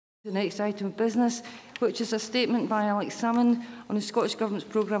The next item of business, which is a statement by Alex Salmond on the Scottish Government's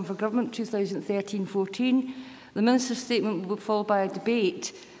Programme for Government 2013-14. The Minister's statement will be followed by a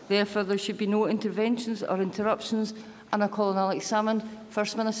debate. Therefore, there should be no interventions or interruptions. And I call on Alex Salmond.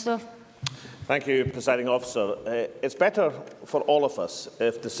 First Minister. Thank you, Presiding Officer. It's better for all of us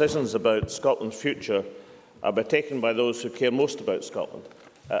if decisions about Scotland's future are taken by those who care most about Scotland,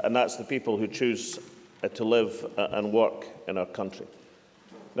 and that's the people who choose to live and work in our country.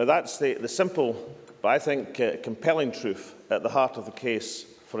 Now, that's the simple, but I think compelling truth at the heart of the case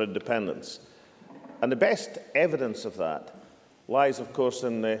for independence. And the best evidence of that lies, of course,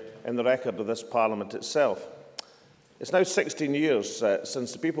 in the record of this Parliament itself. It's now 16 years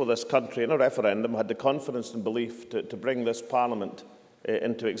since the people of this country, in a referendum, had the confidence and belief to bring this Parliament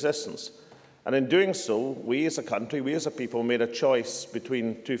into existence. And in doing so, we as a country, we as a people, made a choice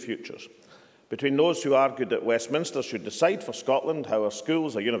between two futures. Between those who argued that Westminster should decide for Scotland how our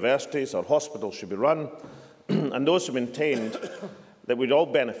schools, our universities, our hospitals should be run, and those who maintained that we'd all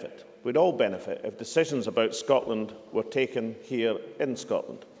benefit if decisions about Scotland were taken here in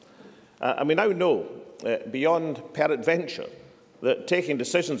Scotland. And we now know, beyond peradventure, that taking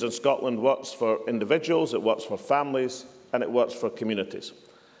decisions in Scotland works for individuals, it works for families, and it works for communities.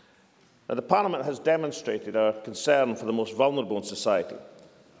 Now, the Parliament has demonstrated our concern for the most vulnerable in society.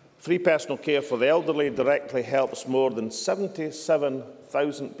 Free personal care for the elderly directly helps more than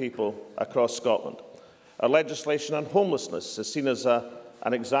 77,000 people across Scotland. Our legislation on homelessness is seen as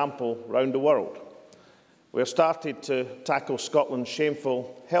an example round the world. We have started to tackle Scotland's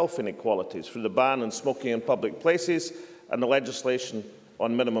shameful health inequalities through the ban on smoking in public places and the legislation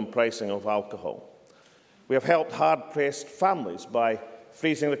on minimum pricing of alcohol. We have helped hard-pressed families by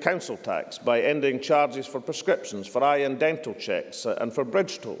freezing the council tax, by ending charges for prescriptions, for eye and dental checks and for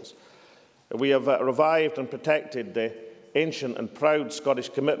bridge tolls. We have revived and protected the ancient and proud Scottish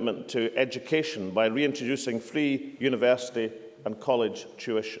commitment to education by reintroducing free university and college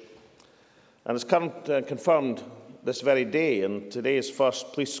tuition. And as confirmed this very day in today's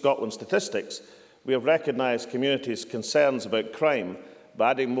first Police Scotland statistics, we have recognised communities' concerns about crime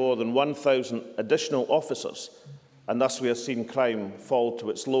by adding more than 1,000 additional officers, and thus we have seen crime fall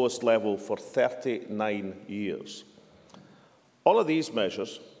to its lowest level for 39 years. All of these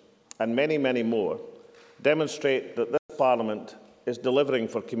measures, and many, many more, demonstrate that this Parliament is delivering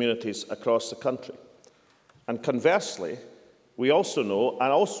for communities across the country. And conversely, we also know,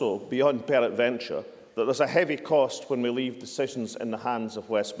 and also beyond peradventure, that there's a heavy cost when we leave decisions in the hands of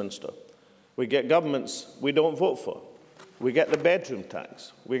Westminster. We get governments we don't vote for. We get the bedroom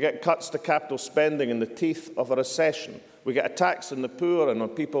tax. We get cuts to capital spending in the teeth of a recession. We get a tax on the poor and on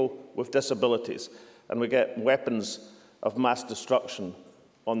people with disabilities. And we get weapons of mass destruction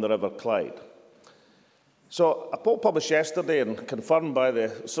on the River Clyde. So a poll published yesterday and confirmed by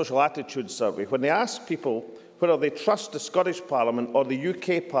the Social Attitude Survey, when they asked people whether they trust the Scottish Parliament or the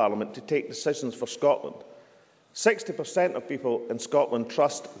UK Parliament to take decisions for Scotland, 60% of people in Scotland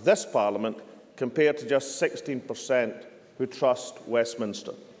trust this Parliament compared to just 16% who trust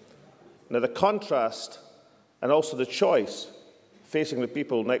Westminster. Now, the contrast and also the choice facing the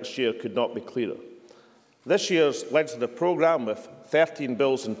people next year could not be clearer. This year's legislative programme, with 13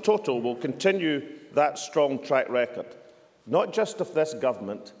 bills in total, will continue that strong track record, not just of this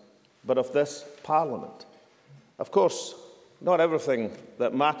government, but of this Parliament. Of course, not everything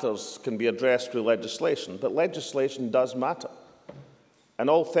that matters can be addressed through legislation, but legislation does matter. And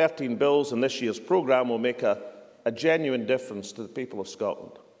all 13 bills in this year's programme will make a genuine difference to the people of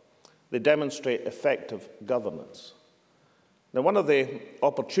Scotland. They demonstrate effective governance. Now, one of the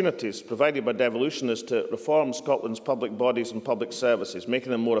opportunities provided by devolution is to reform Scotland's public bodies and public services,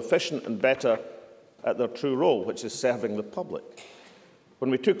 making them more efficient and better at their true role, which is serving the public.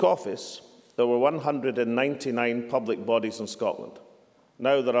 When we took office, there were 199 public bodies in Scotland.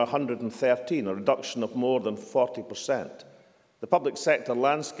 Now there are 113, a reduction of more than 40%. The public sector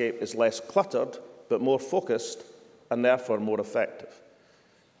landscape is less cluttered, but more focused and therefore more effective.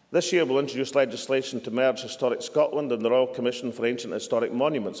 This year we'll introduce legislation to merge Historic Scotland and the Royal Commission for Ancient Historic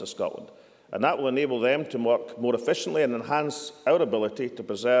Monuments of Scotland, and that will enable them to work more efficiently and enhance our ability to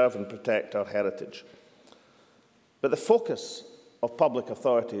preserve and protect our heritage. But the focus of public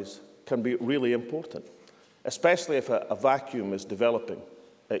authorities can be really important, especially if a vacuum is developing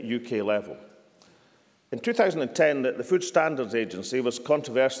at UK level. In 2010, the Food Standards Agency was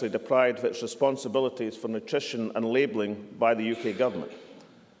controversially deprived of its responsibilities for nutrition and labelling by the UK Government.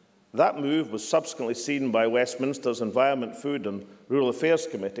 That move was subsequently seen by Westminster's Environment, Food and Rural Affairs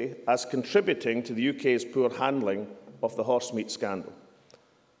Committee as contributing to the UK's poor handling of the horse meat scandal.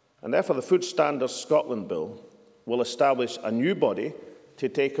 And therefore, the Food Standards Scotland Bill will establish a new body to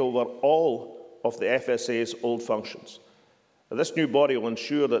take over all of the FSA's old functions. This new body will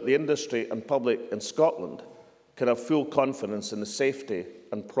ensure that the industry and public in Scotland can have full confidence in the safety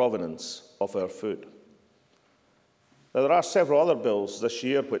and provenance of our food. Now, there are several other bills this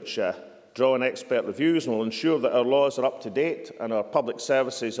year which draw on expert reviews and will ensure that our laws are up to date and our public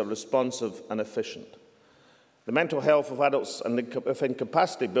services are responsive and efficient. The Mental Health of Adults with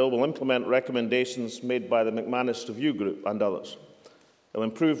Incapacity Bill will implement recommendations made by the McManus Review Group and others. It will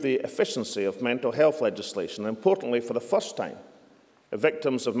improve the efficiency of mental health legislation, and importantly, for the first time,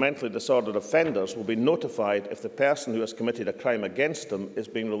 victims of mentally disordered offenders will be notified if the person who has committed a crime against them is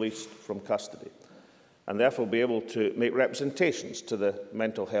being released from custody, and therefore be able to make representations to the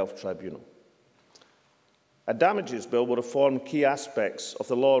Mental Health Tribunal. A damages bill will reform key aspects of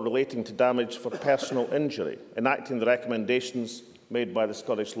the law relating to damage for personal injury, enacting the recommendations made by the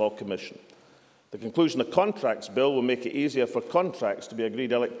Scottish Law Commission. The Conclusion of Contracts Bill will make it easier for contracts to be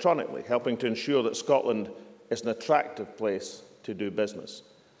agreed electronically, helping to ensure that Scotland is an attractive place to do business.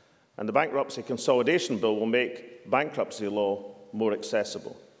 And the Bankruptcy Consolidation Bill will make bankruptcy law more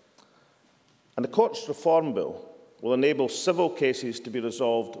accessible. And the Courts Reform Bill will enable civil cases to be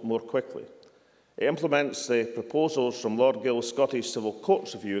resolved more quickly. It implements the proposals from Lord Gill's Scottish Civil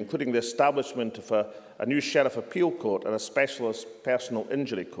Courts Review, including the establishment of a new Sheriff Appeal Court and a specialist personal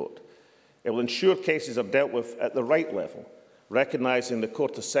injury court. It will ensure cases are dealt with at the right level, recognising the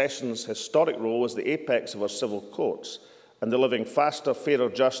Court of Session's historic role as the apex of our civil courts and delivering faster, fairer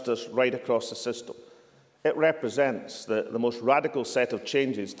justice right across the system. It represents the most radical set of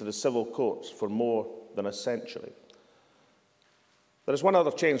changes to the civil courts for more than a century. There is one other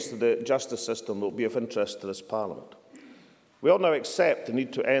change to the justice system that will be of interest to this Parliament. We all now accept the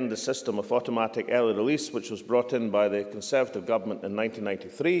need to end the system of automatic early release, which was brought in by the Conservative government in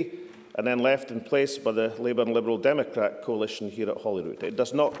 1993 and then left in place by the Labour and Liberal Democrat coalition here at Holyrood. It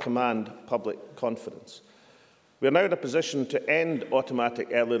does not command public confidence. We are now in a position to end automatic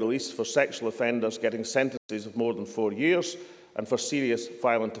early release for sexual offenders getting sentences of more than 4 years and for serious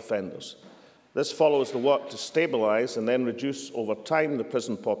violent offenders. This follows the work to stabilise and then reduce over time the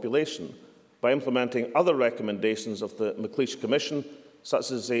prison population by implementing other recommendations of the McLeish Commission,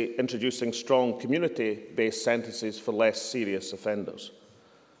 such as introducing strong community-based sentences for less serious offenders.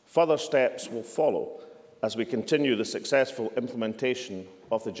 Further steps will follow as we continue the successful implementation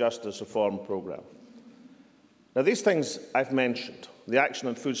of the Justice Reform Programme. Now, these things I've mentioned, the action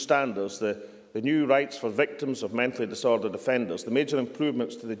on food standards, the new rights for victims of mentally disordered offenders, the major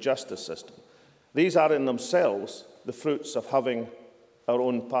improvements to the justice system, these are in themselves the fruits of having our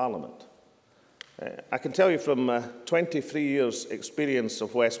own Parliament. I can tell you from 23 years' experience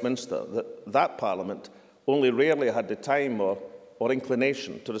of Westminster that Parliament only rarely had the time or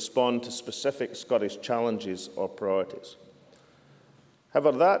inclination to respond to specific Scottish challenges or priorities.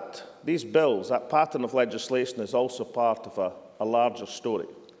 However, these bills, that pattern of legislation, is also part of a larger story.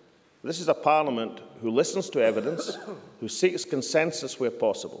 This is a Parliament who listens to evidence, who seeks consensus where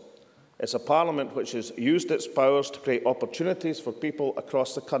possible. It's a Parliament which has used its powers to create opportunities for people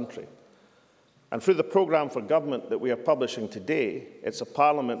across the country. And through the programme for government that we are publishing today, it's a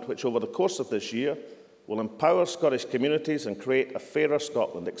Parliament which, over the course of this year, will empower Scottish communities and create a fairer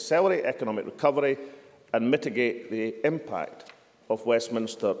Scotland, accelerate economic recovery and mitigate the impact of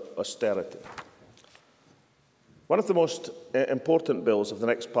Westminster austerity. One of the most important bills of the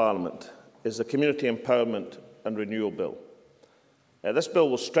next Parliament is the Community Empowerment and Renewal Bill. This bill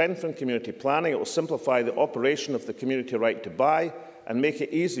will strengthen community planning, it will simplify the operation of the community right to buy and make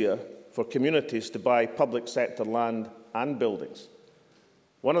it easier for communities to buy public sector land and buildings.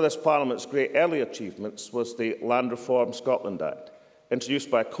 One of this Parliament's great early achievements was the Land Reform Scotland Act,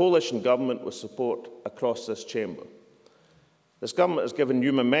 introduced by a coalition government with support across this chamber. This government has given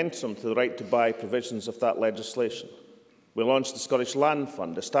new momentum to the right to buy provisions of that legislation. We launched the Scottish Land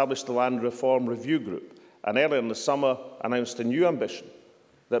Fund, established the Land Reform Review Group, and earlier in the summer announced a new ambition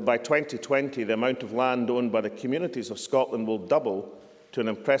that by 2020 the amount of land owned by the communities of Scotland will double to an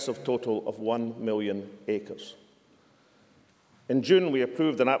impressive total of 1 million acres. In June, we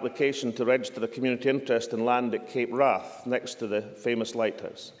approved an application to register a community interest in land at Cape Wrath, next to the famous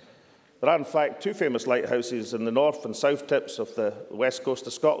lighthouse. There are, in fact, two famous lighthouses in the north and south tips of the west coast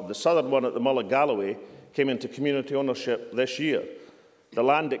of Scotland. The southern one at the Mull of Galloway came into community ownership this year. The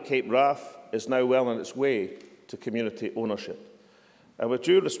land at Cape Wrath is now well on its way to community ownership. And with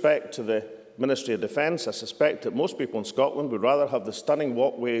due respect to the Ministry of Defence, I suspect that most people in Scotland would rather have the stunning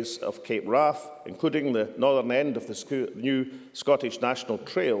walkways of Cape Wrath, including the northern end of the new Scottish National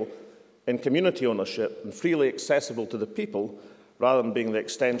Trail, in community ownership and freely accessible to the people, rather than being the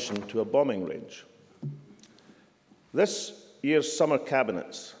extension to a bombing range. This year's summer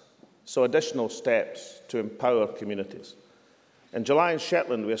cabinets saw additional steps to empower communities. In July in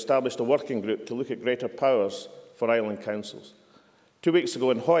Shetland, we established a working group to look at greater powers for island councils. 2 weeks ago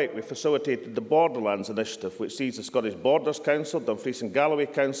in Hawick, we facilitated the Borderlands initiative, which sees the Scottish Borders Council, Dumfries and Galloway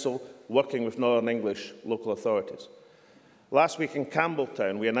Council working with Northern English local authorities. Last week in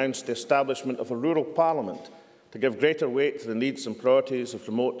Campbelltown, we announced the establishment of a rural parliament to give greater weight to the needs and priorities of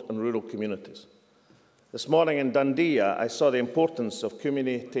remote and rural communities. This morning in Dundee, I saw the importance of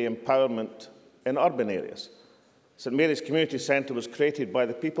community empowerment in urban areas. St Mary's Community Centre was created by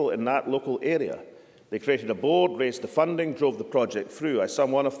the people in that local area. They created a board, raised the funding, drove the project through. I saw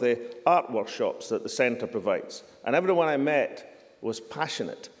one of the art workshops that the centre provides, and everyone I met was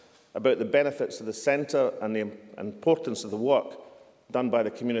passionate about the benefits of the centre and the importance of the work done by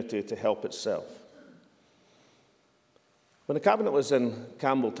the community to help itself. When the Cabinet was in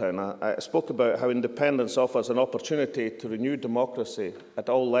Campbelltown, I spoke about how independence offers an opportunity to renew democracy at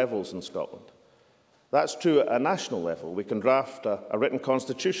all levels in Scotland. That's true at a national level. We can draft a written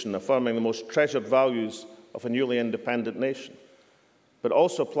constitution affirming the most treasured values of a newly independent nation, but it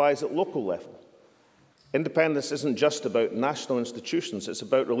also applies at local level. Independence isn't just about national institutions, it's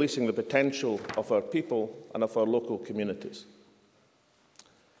about releasing the potential of our people and of our local communities.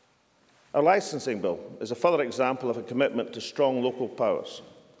 Our licensing bill is a further example of a commitment to strong local powers.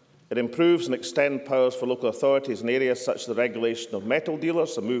 It improves and extends powers for local authorities in areas such as the regulation of metal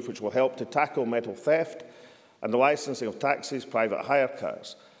dealers, a move which will help to tackle metal theft, and the licensing of taxis, private hire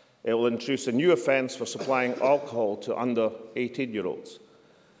cars. It will introduce a new offence for supplying alcohol to under 18-year-olds.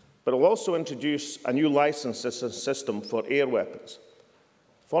 But it will also introduce a new licence system for air weapons.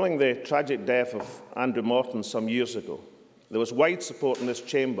 Following the tragic death of Andrew Morton some years ago, there was wide support in this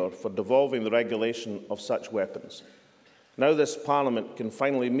chamber for devolving the regulation of such weapons. Now this Parliament can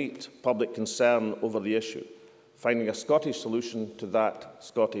finally meet public concern over the issue, finding a Scottish solution to that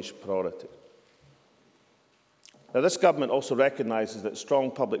Scottish priority. Now, this Government also recognises that strong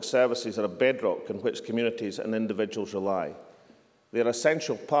public services are a bedrock on which communities and individuals rely. They are an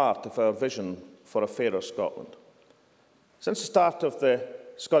essential part of our vision for a fairer Scotland. Since the start of the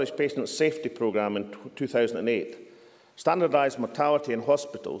Scottish Patient Safety Programme in 2008, standardised mortality in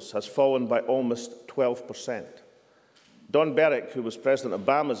hospitals has fallen by almost 12%. Don Berwick, who was President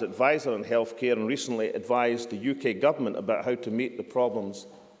Obama's advisor on healthcare and recently advised the UK government about how to meet the problems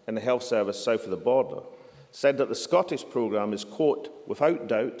in the health service south of the border, said that the Scottish programme is, quote, without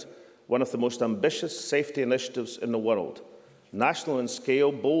doubt, one of the most ambitious safety initiatives in the world, national in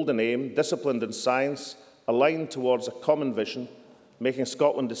scale, bold in aim, disciplined in science, aligned towards a common vision, making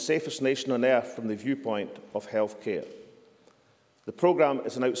Scotland the safest nation on earth from the viewpoint of healthcare. The programme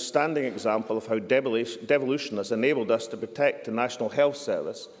is an outstanding example of how devolution has enabled us to protect the National Health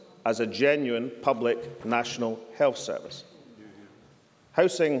Service as a genuine public national health service.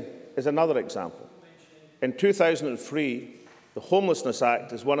 Housing is another example. In 2003, the Homelessness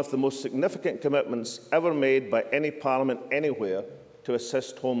Act is one of the most significant commitments ever made by any parliament anywhere to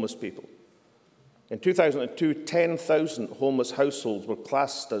assist homeless people. In 2002, 10,000 homeless households were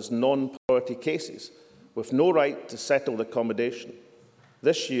classed as non-priority cases, with no right to settled accommodation.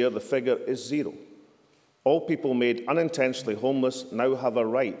 This year, the figure is 0. All people made unintentionally homeless now have a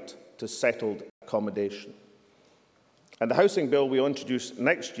right to settled accommodation. And the housing bill we will introduce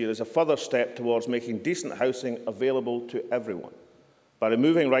next year is a further step towards making decent housing available to everyone. By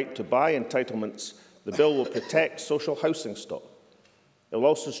removing right to buy entitlements, the bill will protect social housing stock. It will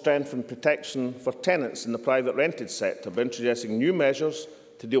also strengthen protection for tenants in the private rented sector by introducing new measures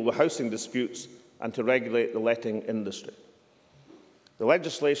to deal with housing disputes and to regulate the letting industry. The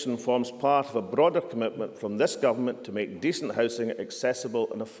legislation forms part of a broader commitment from this Government to make decent housing accessible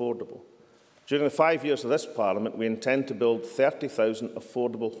and affordable. During the 5 years of this Parliament, we intend to build 30,000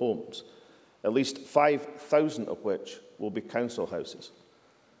 affordable homes, at least 5,000 of which will be council houses.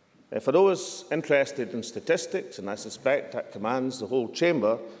 For those interested in statistics, and I suspect that commands the whole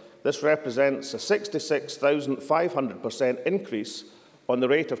chamber, this represents a 66,500% increase on the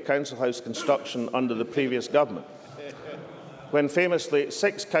rate of council house construction under the previous government, when famously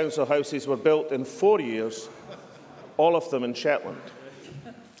 6 council houses were built in 4 years, all of them in Shetland.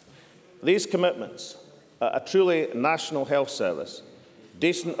 These commitments, a truly national health service,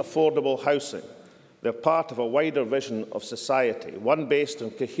 decent affordable housing, they're part of a wider vision of society, one based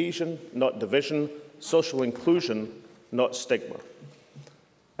on cohesion, not division, social inclusion, not stigma.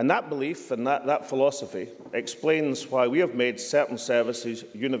 And that belief and that philosophy explains why we have made certain services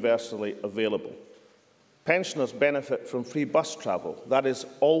universally available. Pensioners benefit from free bus travel. That is,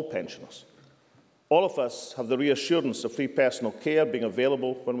 all pensioners. All of us have the reassurance of free personal care being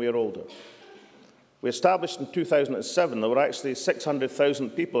available when we are older. We established in 2007 there were actually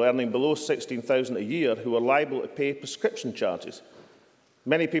 600,000 people earning below $16,000 a year who were liable to pay prescription charges.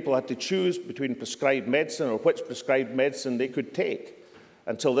 Many people had to choose between prescribed medicine or which prescribed medicine they could take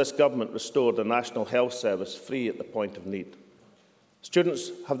until this government restored the National Health Service free at the point of need.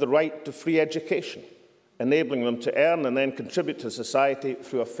 Students have the right to free education, enabling them to earn and then contribute to society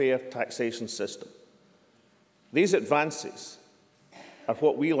through a fair taxation system. These advances are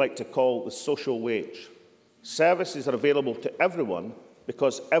what we like to call the social wage. Services are available to everyone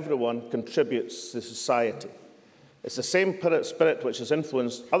because everyone contributes to society. It's the same spirit which has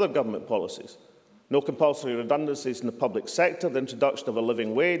influenced other government policies. No compulsory redundancies in the public sector, the introduction of a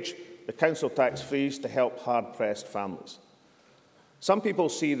living wage, the council tax freeze to help hard-pressed families. Some people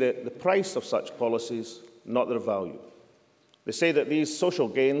see the price of such policies, not their value. They say that these social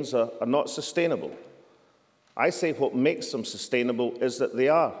gains are not sustainable. I say what makes them sustainable is that they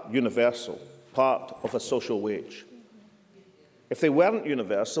are universal, part of a social wage. If they weren't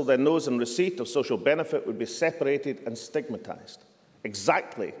universal, then those in receipt of social benefit would be separated and stigmatised,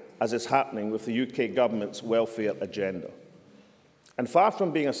 exactly as is happening with the UK government's welfare agenda. And far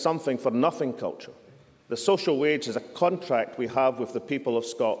from being a something-for-nothing culture, the social wage is a contract we have with the people of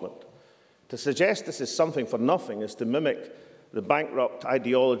Scotland. To suggest this is something for nothing is to mimic the bankrupt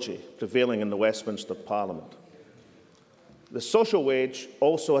ideology prevailing in the Westminster Parliament. The social wage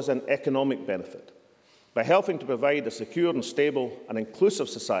also has an economic benefit. By helping to provide a secure and stable and inclusive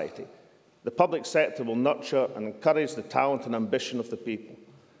society, the public sector will nurture and encourage the talent and ambition of the people.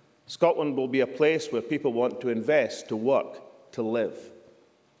 Scotland will be a place where people want to invest, to work, to live.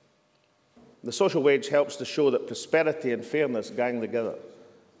 The social wage helps to show that prosperity and fairness gang together.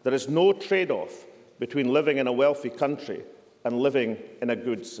 There is no trade-off between living in a wealthy country and living in a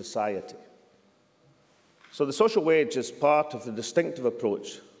good society. So the social wage is part of the distinctive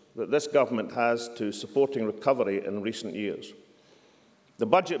approach that this government has to supporting recovery in recent years. The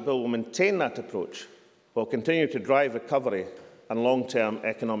budget bill will maintain that approach while continue to drive recovery and long-term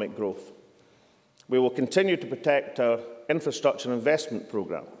economic growth. We will continue to protect our infrastructure investment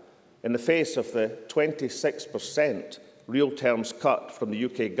programme in the face of the 26% real terms cut from the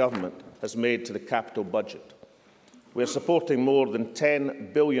UK government has made to the capital budget. We are supporting more than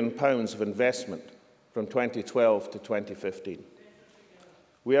 £10 billion of investment from 2012 to 2015.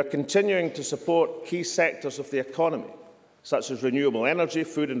 We are continuing to support key sectors of the economy, such as renewable energy,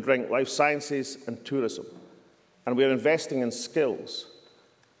 food and drink, life sciences and tourism. And we are investing in skills.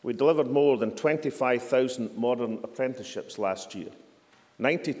 We delivered more than 25,000 modern apprenticeships last year.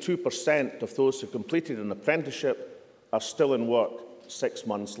 92% of those who completed an apprenticeship are still in work 6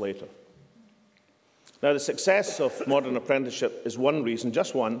 months later. Now, the success of modern apprenticeship is one reason,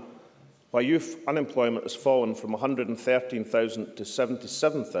 just one, why youth unemployment has fallen from 113,000 to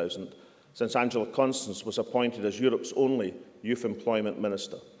 77,000 since Angela Constance was appointed as Europe's only youth employment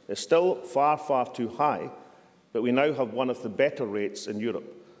minister. It's still far, far too high, but we now have one of the better rates in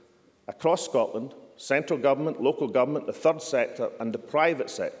Europe. Across Scotland, central government, local government, the third sector and the private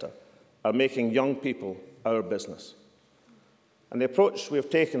sector are making young people our business. And the approach we have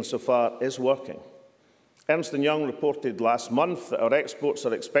taken so far is working. Ernst & Young reported last month that our exports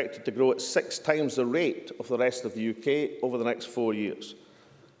are expected to grow at 6 times the rate of the rest of the UK over the next 4 years.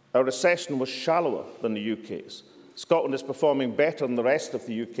 Our recession was shallower than the UK's. Scotland is performing better than the rest of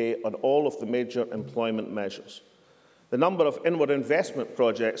the UK on all of the major employment measures. The number of inward investment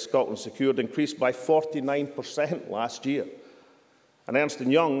projects Scotland secured increased by 49% last year. And Ernst &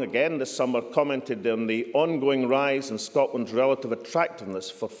 Young, again this summer, commented on the ongoing rise in Scotland's relative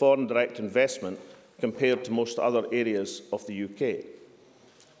attractiveness for foreign direct investment compared to most other areas of the UK.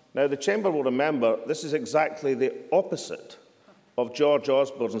 Now, the Chamber will remember this is exactly the opposite of George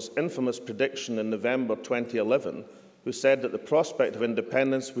Osborne's infamous prediction in November 2011, who said that the prospect of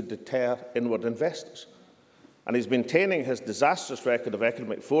independence would deter inward investors. And he's maintaining his disastrous record of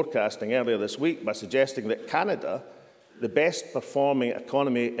economic forecasting earlier this week by suggesting that Canada, the best performing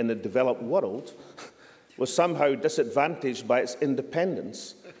economy in the developed world, was somehow disadvantaged by its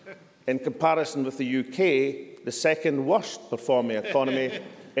independence in comparison with the UK, the second worst performing economy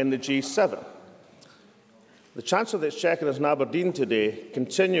in the G7. The Chancellor of the Exchequer is in Aberdeen today,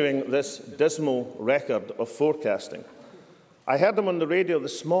 continuing this dismal record of forecasting. I heard him on the radio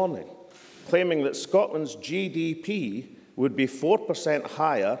this morning claiming that Scotland's GDP would be 4%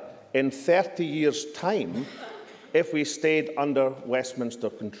 higher in 30 years' time if we stayed under Westminster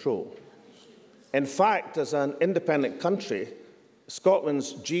control. In fact, as an independent country,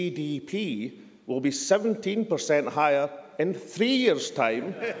 Scotland's GDP will be 17% higher in 3 years'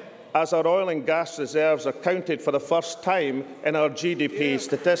 time as our oil and gas reserves are counted for the first time in our GDP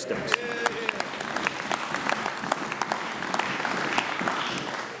statistics.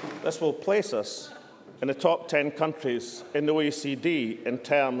 This will place us in the top 10 countries in the OECD in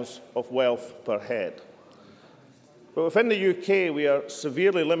terms of wealth per head. But within the UK, we are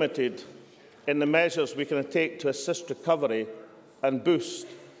severely limited in the measures we can take to assist recovery and boost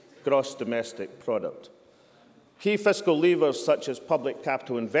gross domestic product. Key fiscal levers such as public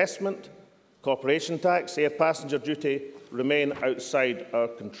capital investment, corporation tax, air passenger duty remain outside our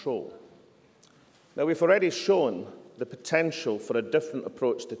control. Now, we've already shown the potential for a different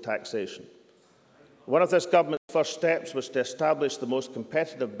approach to taxation. One of this government's first steps was to establish the most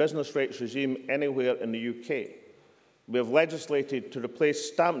competitive business rates regime anywhere in the UK. We have legislated to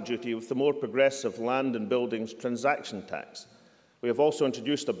replace stamp duty with the more progressive land and buildings transaction tax. We have also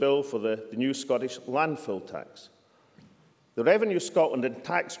introduced a bill for the new Scottish landfill tax. The Revenue Scotland and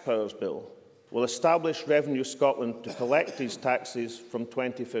Tax Powers Bill will establish Revenue Scotland to collect these taxes from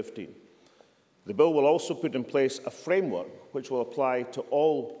 2015. The bill will also put in place a framework which will apply to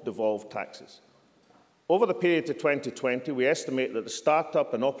all devolved taxes. Over the period to 2020, we estimate that the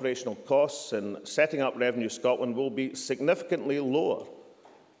start-up and operational costs in setting up Revenue Scotland will be significantly lower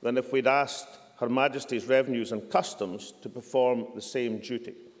than if we'd asked Her Majesty's Revenues and Customs to perform the same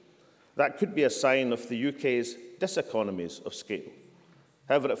duty. That could be a sign of the UK's diseconomies of scale.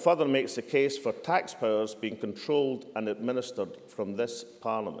 However, it further makes the case for tax powers being controlled and administered from this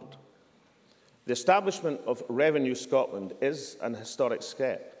Parliament. The establishment of Revenue Scotland is an historic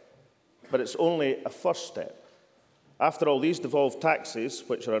step, but it's only a first step. After all, these devolved taxes,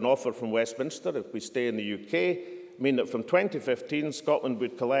 which are an offer from Westminster if we stay in the UK, mean that from 2015 Scotland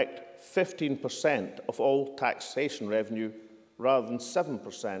would collect 15% of all taxation revenue rather than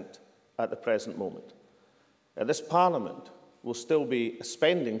 7% at the present moment. This Parliament will still be a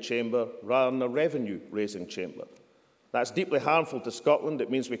spending chamber rather than a revenue-raising chamber. That's deeply harmful to Scotland.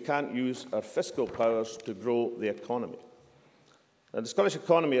 It means we can't use our fiscal powers to grow the economy. Now, the Scottish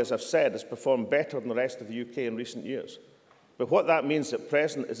economy, as I've said, has performed better than the rest of the UK in recent years. But what that means at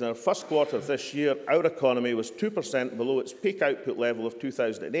present is in our first quarter of this year, our economy was 2% below its peak output level of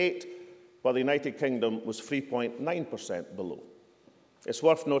 2008, while the United Kingdom was 3.9% below. It's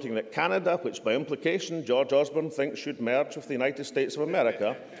worth noting that Canada, which by implication George Osborne thinks should merge with the United States of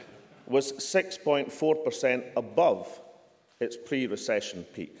America, was 6.4% above its pre-recession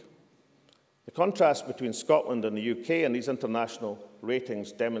peak. The contrast between Scotland and the UK and these international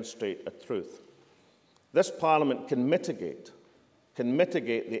ratings demonstrate a truth. This Parliament can mitigate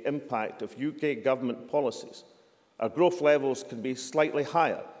the impact of UK government policies. Our growth levels can be slightly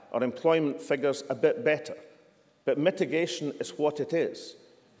higher, our employment figures a bit better, but mitigation is what it is.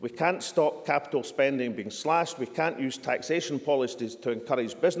 We can't stop capital spending being slashed, we can't use taxation policies to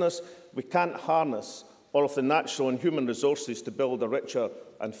encourage business, we can't harness all of the natural and human resources to build a richer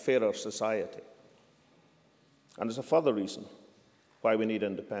and fairer society. And there's a further reason why we need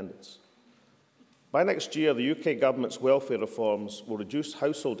independence. By next year, the UK government's welfare reforms will reduce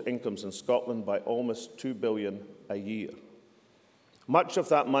household incomes in Scotland by almost £2 billion a year. Much of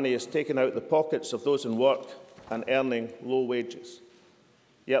that money is taken out of the pockets of those in work and earning low wages.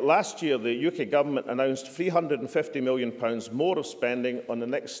 Yet last year, the UK government announced £350 million more of spending on the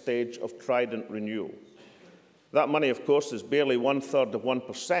next stage of Trident renewal. That money, of course, is barely 1/3 of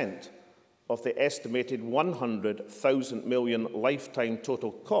 1% of the estimated £100,000 million lifetime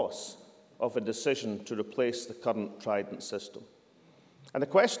total costs of a decision to replace the current Trident system. And the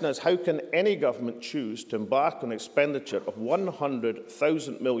question is, how can any government choose to embark on expenditure of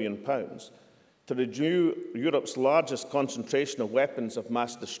 £100,000 million to renew Europe's largest concentration of weapons of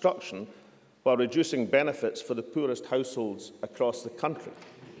mass destruction while reducing benefits for the poorest households across the country?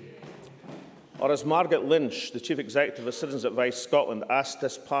 Or as Margaret Lynch, the Chief Executive of Citizens Advice Scotland, asked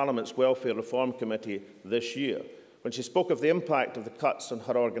this Parliament's Welfare Reform Committee this year, when she spoke of the impact of the cuts on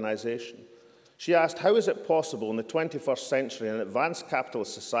her organisation. She asked, how is it possible in the 21st century, in an advanced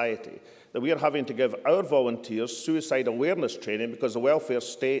capitalist society, that we are having to give our volunteers suicide awareness training because the welfare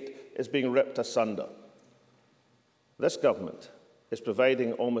state is being ripped asunder? This government is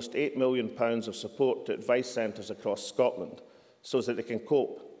providing almost £8 million of support to advice centres across Scotland so that they can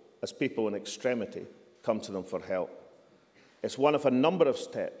cope as people in extremity come to them for help. It's one of a number of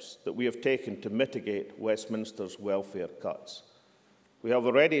steps that we have taken to mitigate Westminster's welfare cuts. We have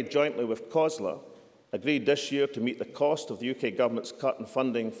already, jointly with COSLA, agreed this year to meet the cost of the UK government's cut in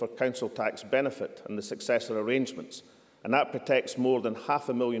funding for council tax benefit and the successor arrangements, and that protects more than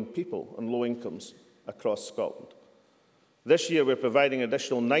 500,000 people on low incomes across Scotland. This year, we're providing an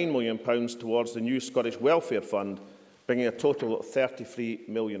additional £9 million towards the new Scottish Welfare Fund, bringing a total of £33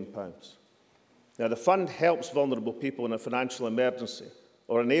 million. Now, the fund helps vulnerable people in a financial emergency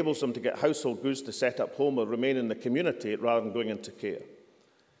or enables them to get household goods to set up home or remain in the community rather than going into care.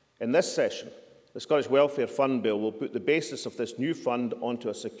 In this session, the Scottish Welfare Fund Bill will put the basis of this new fund onto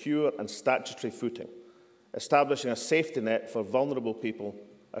a secure and statutory footing, establishing a safety net for vulnerable people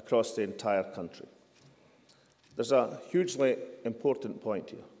across the entire country. There's a hugely important point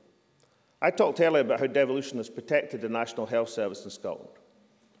here. I talked earlier about how devolution has protected the National Health Service in Scotland.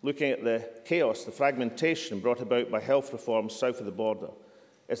 Looking at the chaos, the fragmentation brought about by health reforms south of the border,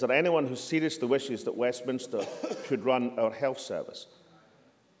 is there anyone who seriously wishes that Westminster should run our health service?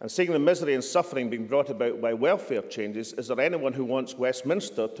 And seeing the misery and suffering being brought about by welfare changes, is there anyone who wants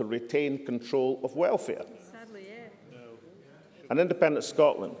Westminster to retain control of welfare? Sadly, yeah. An independent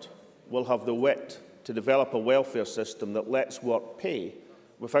Scotland will have the wit to develop a welfare system that lets work pay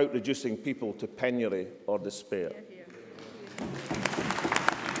without reducing people to penury or despair.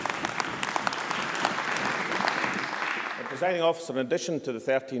 Presiding Officer, in addition to the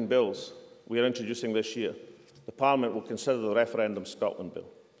 13 bills we are introducing this year, the Parliament will consider the Referendum Scotland Bill.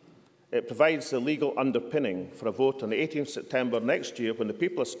 It provides the legal underpinning for a vote on the 18th September next year when the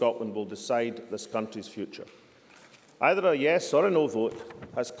people of Scotland will decide this country's future. Either a yes or a no vote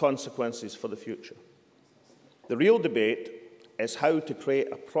has consequences for the future. The real debate is how to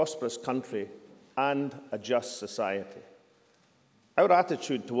create a prosperous country and a just society. Our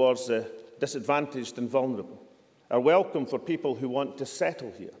attitude towards the disadvantaged and vulnerable, our welcome for people who want to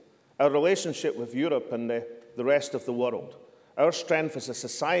settle here, our relationship with Europe and the rest of the world, our strength as a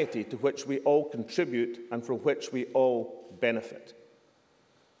society to which we all contribute and from which we all benefit.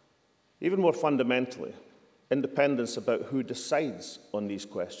 Even more fundamentally, independence about who decides on these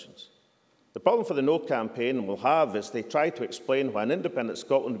questions. The problem for the No campaign will have is they try to explain why an independent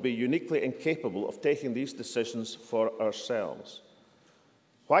Scotland would be uniquely incapable of taking these decisions for ourselves.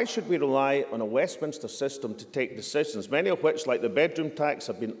 Why should we rely on a Westminster system to take decisions, many of which, like the bedroom tax,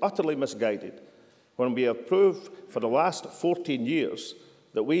 have been utterly misguided, when we have proved for the last 14 years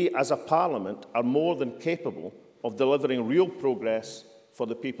that we, as a Parliament, are more than capable of delivering real progress for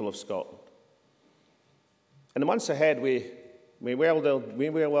the people of Scotland? In the months ahead, we may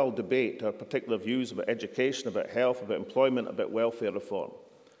well debate our particular views about education, about health, about employment, about welfare reform.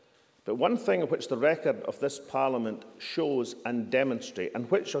 But one thing which the record of this Parliament shows and demonstrates, and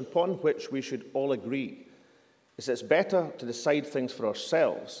upon which we should all agree, is that it's better to decide things for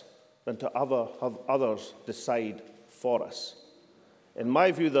ourselves than to have others decide for us. In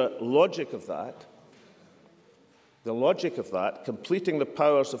my view, the logic of that, completing the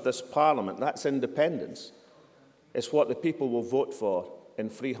powers of this Parliament, that's independence, is what the people will vote for in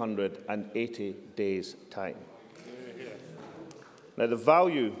 380 days' time. Now, the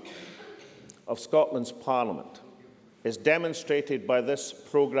value of Scotland's Parliament is demonstrated by this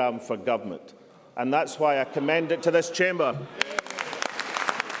programme for government, and that's why I commend it to this chamber.